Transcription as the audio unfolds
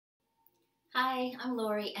Hi, I'm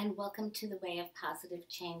Lori, and welcome to the Way of Positive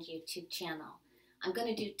Change YouTube channel. I'm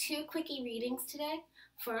going to do two quickie readings today.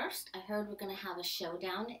 First, I heard we're going to have a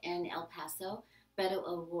showdown in El Paso. Beto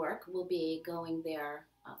O'Rourke will be going there.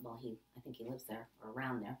 I think he lives there or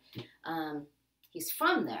around there. He's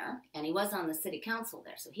from there, and he was on the city council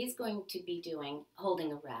there. So he's going to be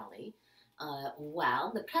holding a rally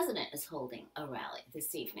while the president is holding a rally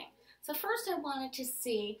this evening. So first, I wanted to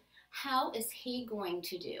see, how is he going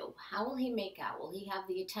to do? How will he make out? Will he have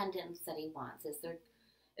the attendance that he wants?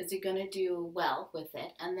 Is he going to do well with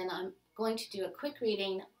it? And then I'm going to do a quick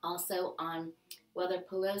reading also on whether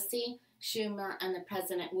Pelosi, Schumer, and the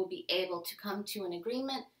president will be able to come to an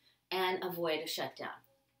agreement and avoid a shutdown.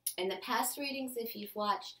 In the past readings, if you've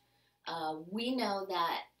watched, we know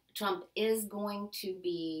that Trump is going to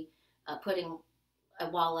be putting a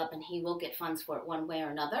wall up, and he will get funds for it one way or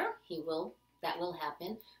another. That will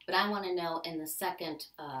happen. But I want to know in the second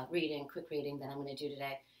quick reading that I'm going to do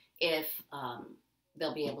today, if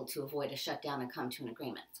they'll be able to avoid a shutdown and come to an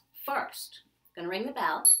agreement. First, I'm going to ring the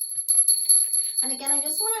bell. And again, I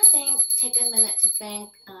just want to take a minute to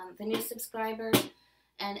thank the new subscribers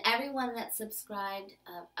and everyone that subscribed.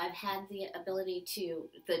 I've had the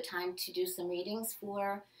time to do some readings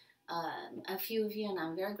for a few of you, and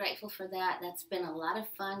I'm very grateful for that. That's been a lot of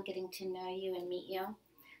fun getting to know you and meet you.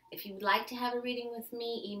 If you would like to have a reading with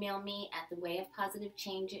me, email me at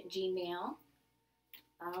thewayofpositivechange@gmail.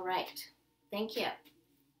 All right. Thank you.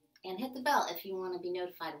 And hit the bell if you want to be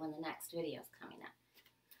notified when the next video is coming up.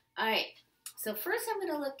 All right. So first I'm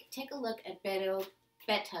going to take a look at Beto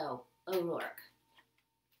O'Rourke.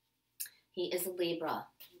 He is a Libra,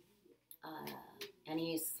 and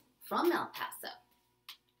he's from El Paso.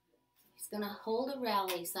 He's going to hold a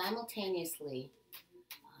rally simultaneously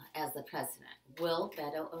as the president. Will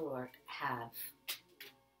Beto O'Rourke have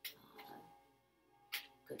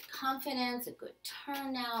good confidence, a good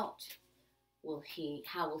turnout?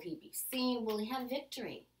 How will he be seen? Will he have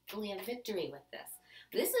victory? Will he have victory with this?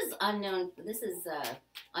 This is unknown. This is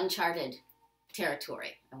uncharted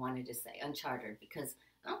territory. I wanted to say uncharted because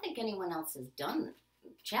I don't think anyone else has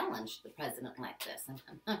challenged the president like this.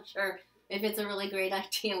 I'm not sure if it's a really great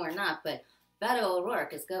idea or not, but Beto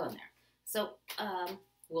O'Rourke is going there. So,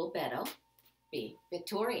 will Beto be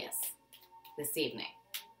victorious this evening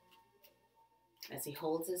as he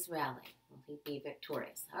holds his rally? Will he be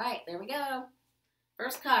victorious? All right, there we go.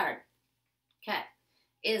 First card, okay,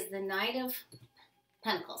 is the Knight of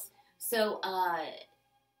Pentacles. So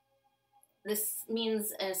this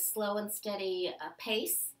means a slow and steady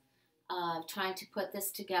pace of trying to put this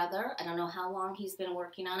together. I don't know how long he's been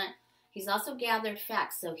working on it. He's also gathered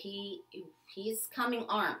facts, so he's coming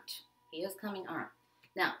armed. He is coming armed.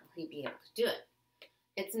 Now, will he be able to do it?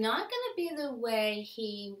 It's not going to be the way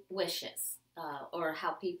he wishes or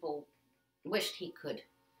how people wished he could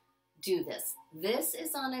do this. This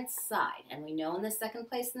is on its side, and we know in the second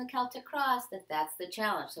place in the Celtic Cross that that's the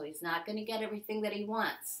challenge, so he's not going to get everything that he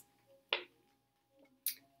wants.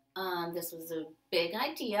 This was a big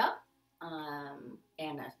idea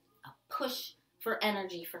and a push for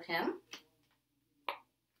energy for him.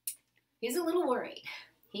 He's a little worried.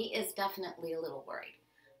 He is definitely a little worried.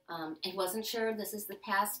 He wasn't sure. This is the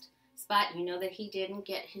past spot. You know that he didn't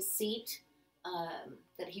get his seat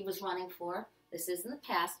that he was running for. This is in the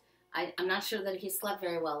past. I'm not sure that he slept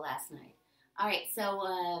very well last night. All right, so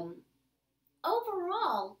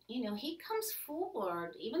overall, you know, he comes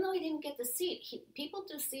forward. Even though he didn't get the seat, people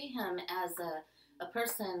do see him as a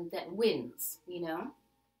person that wins, you know.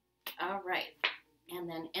 All right, and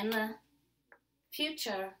then in the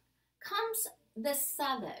future comes the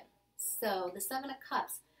 7. So the 7 of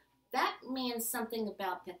Cups. That means something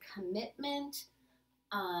about the commitment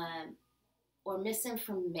or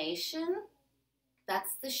misinformation.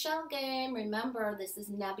 That's the shell game. Remember, this is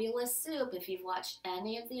nebulous soup. If you've watched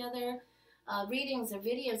any of the other readings or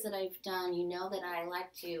videos that I've done, you know that I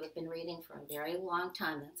like to have been reading for a very long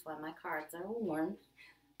time. That's why my cards are worn.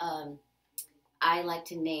 I like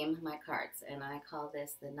to name my cards, and I call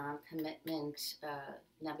this the non-commitment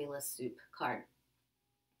nebulous soup card.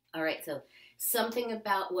 All right, so something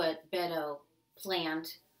about what Beto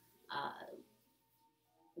planned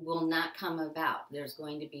will not come about. There's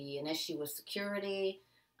going to be an issue with security,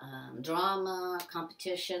 drama,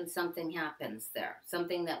 competition. Something happens there.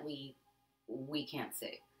 Something that we can't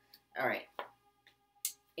see. All right.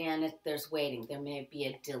 And if there's waiting, there may be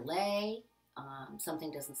a delay.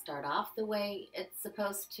 Something doesn't start off the way it's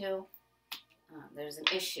supposed to. There's an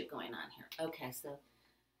issue going on here. Okay, so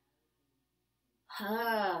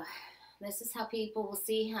this is how people will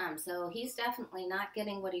see him. So he's definitely not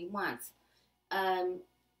getting what he wants.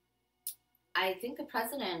 I think the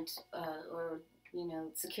president or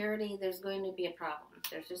security, there's going to be a problem.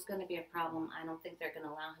 There's just going to be a problem. I don't think they're going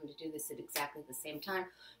to allow him to do this at exactly the same time,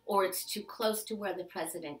 or it's too close to where the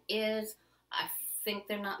president is. I think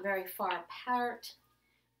they're not very far apart.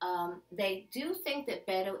 They do think that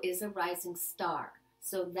Beto is a rising star,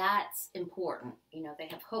 so that's important. They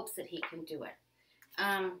have hopes that he can do it.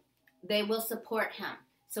 They will support him.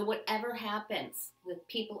 So whatever happens, the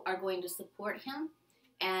people are going to support him,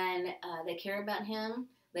 and they care about him.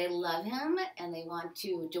 They love him, and they want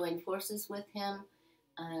to join forces with him.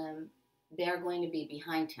 They're going to be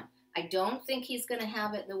behind him. I don't think he's going to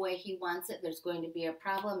have it the way he wants it. There's going to be a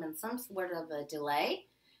problem and some sort of a delay.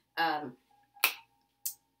 And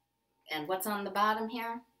what's on the bottom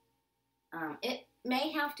here? It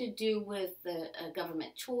may have to do with the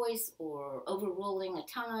government choice or overruling a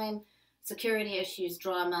time, security issues,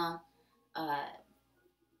 drama,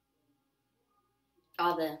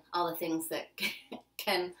 all the things that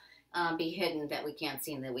can be hidden that we can't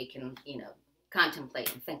see and that we can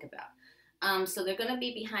contemplate and think about. So they're going to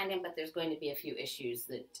be behind him, but there's going to be a few issues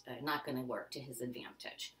that are not going to work to his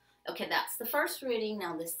advantage. Okay, that's the first reading.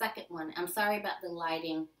 Now the second one. I'm sorry about the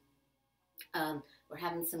lighting. We're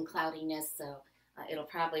having some cloudiness, so it'll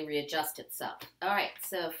probably readjust itself. All right,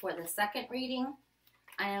 so for the second reading,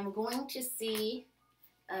 I am going to see,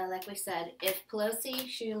 like we said, if Pelosi,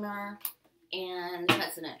 Schumer, and the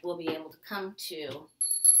president will be able to come to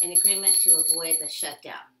an agreement to avoid the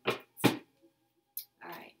shutdown. All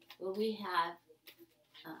right, will we have,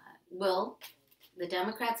 will the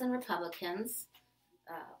Democrats and Republicans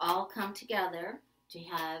all come together to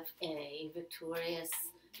have a victorious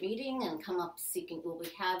meeting and come up seeking, will we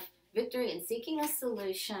have victory in seeking a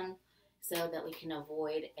solution so that we can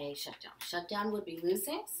avoid a shutdown? Shutdown would be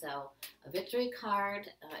losing, so a victory card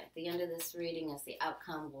at the end of this reading as the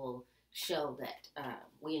outcome will show that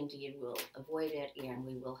we indeed will avoid it and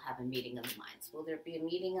we will have a meeting of the minds. Will there be a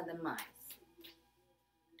meeting of the minds?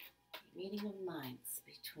 A meeting of minds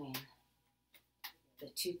between the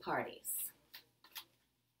two parties.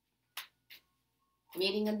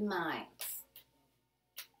 Meeting of the minds.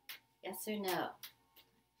 Yes or no?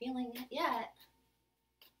 Feeling it yet?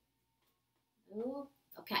 Ooh,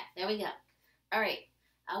 okay, there we go. All right,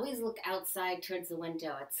 I always look outside towards the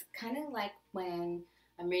window. It's kind of like when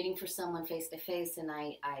I'm reading for someone face to face and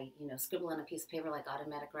I scribble on a piece of paper like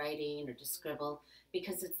automatic writing or just scribble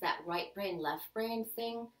because it's that right brain, left brain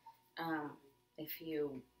thing. If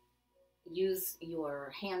you use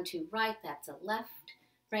your hand to write, that's a left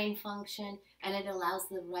brain function, and it allows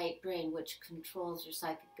the right brain, which controls your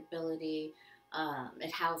psychic ability.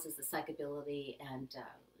 It houses the psychic ability and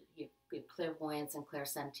your clairvoyance and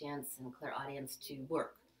clairsentience and clairaudience to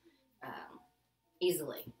work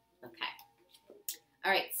easily. Okay.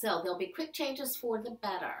 All right, so there'll be quick changes for the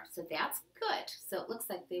better. So that's good. So it looks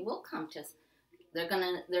like they will come to,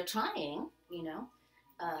 they're trying,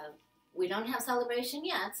 we don't have celebration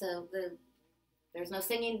yet, so there's no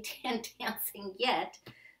singing and dancing yet.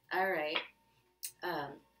 All right.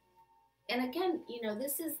 And again,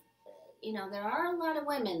 this is, there are a lot of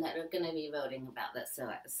women that are going to be voting about this.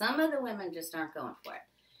 So some of the women just aren't going for it.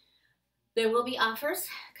 There will be offers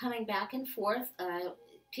coming back and forth.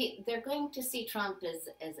 They're going to see Trump as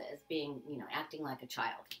being, acting like a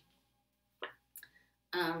child.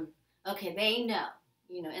 Okay, they know.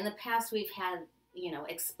 In the past we've had,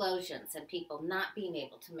 explosions and people not being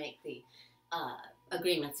able to make the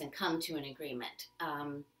agreements and come to an agreement.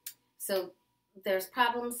 So there's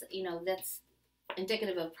problems, that's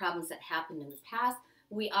indicative of problems that happened in the past.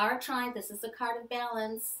 We are trying, this is the card of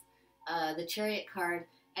balance, the Chariot card,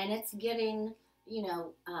 and it's getting,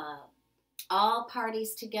 all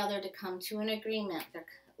parties together to come to an agreement. They're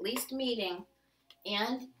at least meeting,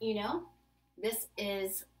 and, this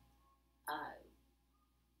is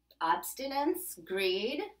obstinance,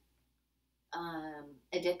 greed,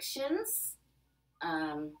 addictions.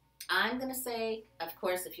 I'm going to say, of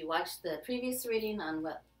course, if you watch the previous reading on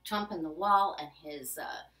what Trump and the wall and his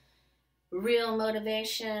real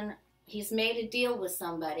motivation, he's made a deal with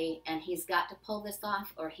somebody and he's got to pull this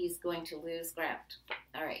off or he's going to lose ground.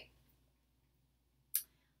 All right.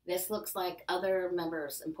 This looks like other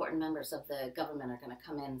members, important members of the government are going to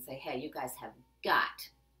come in and say, hey, you guys have got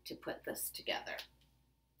to put this together.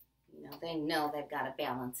 They know they've got to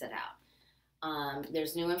balance it out.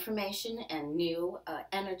 There's new information and new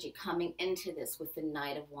energy coming into this with the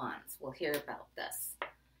Knight of Wands. We'll hear about this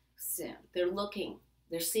soon.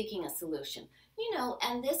 They're seeking a solution.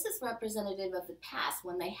 And this is representative of the past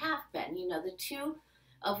when they have been. The Two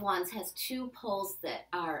of Wands has two poles that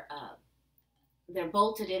are, they're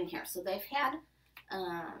bolted in here. So they've had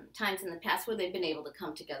times in the past where they've been able to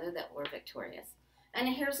come together that were victorious. And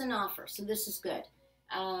here's an offer, so this is good.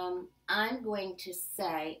 I'm going to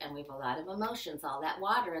say, and we have a lot of emotions, all that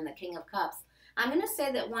water in the King of Cups. I'm going to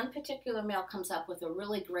say that one particular male comes up with a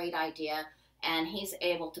really great idea, and he's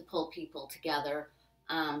able to pull people together.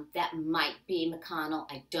 That might be McConnell.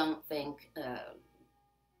 I don't think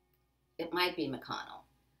it might be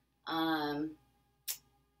McConnell.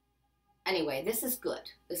 Anyway, this is good.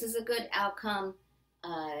 This is a good outcome.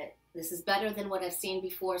 This is better than what I've seen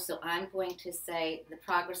before, so I'm going to say the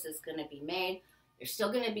progress is going to be made. There's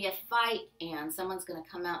still going to be a fight, and someone's going to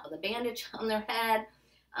come out with a bandage on their head.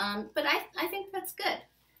 But I think that's good.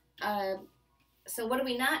 So what do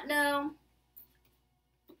we not know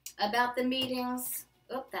about the meetings?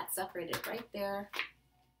 Oh, that separated right there.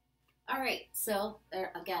 All right, so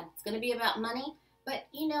there again, it's going to be about money, but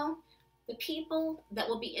you know, the people that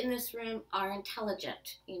will be in this room are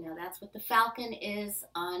intelligent. You know, that's what the falcon is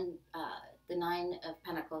on the Nine of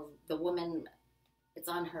Pentacles. The woman, it's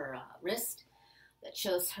on her wrist. That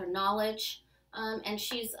shows her knowledge, and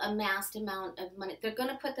she's amassed amount of money. They're going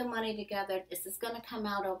to put the money together. This is going to come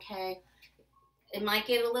out okay. It might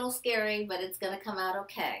get a little scary, but it's going to come out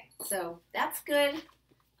okay. So that's good.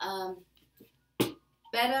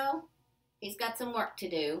 Beto, he's got some work to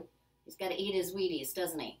do. He's got to eat his Wheaties,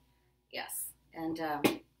 doesn't he? Yes. And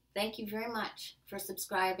thank you very much for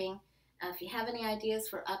subscribing. If you have any ideas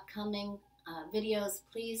for upcoming videos,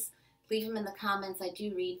 please leave them in the comments. I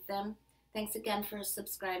do read them. Thanks again for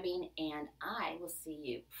subscribing, and I will see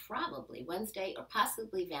you probably Wednesday or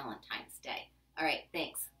possibly Valentine's Day. All right,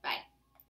 thanks. Bye.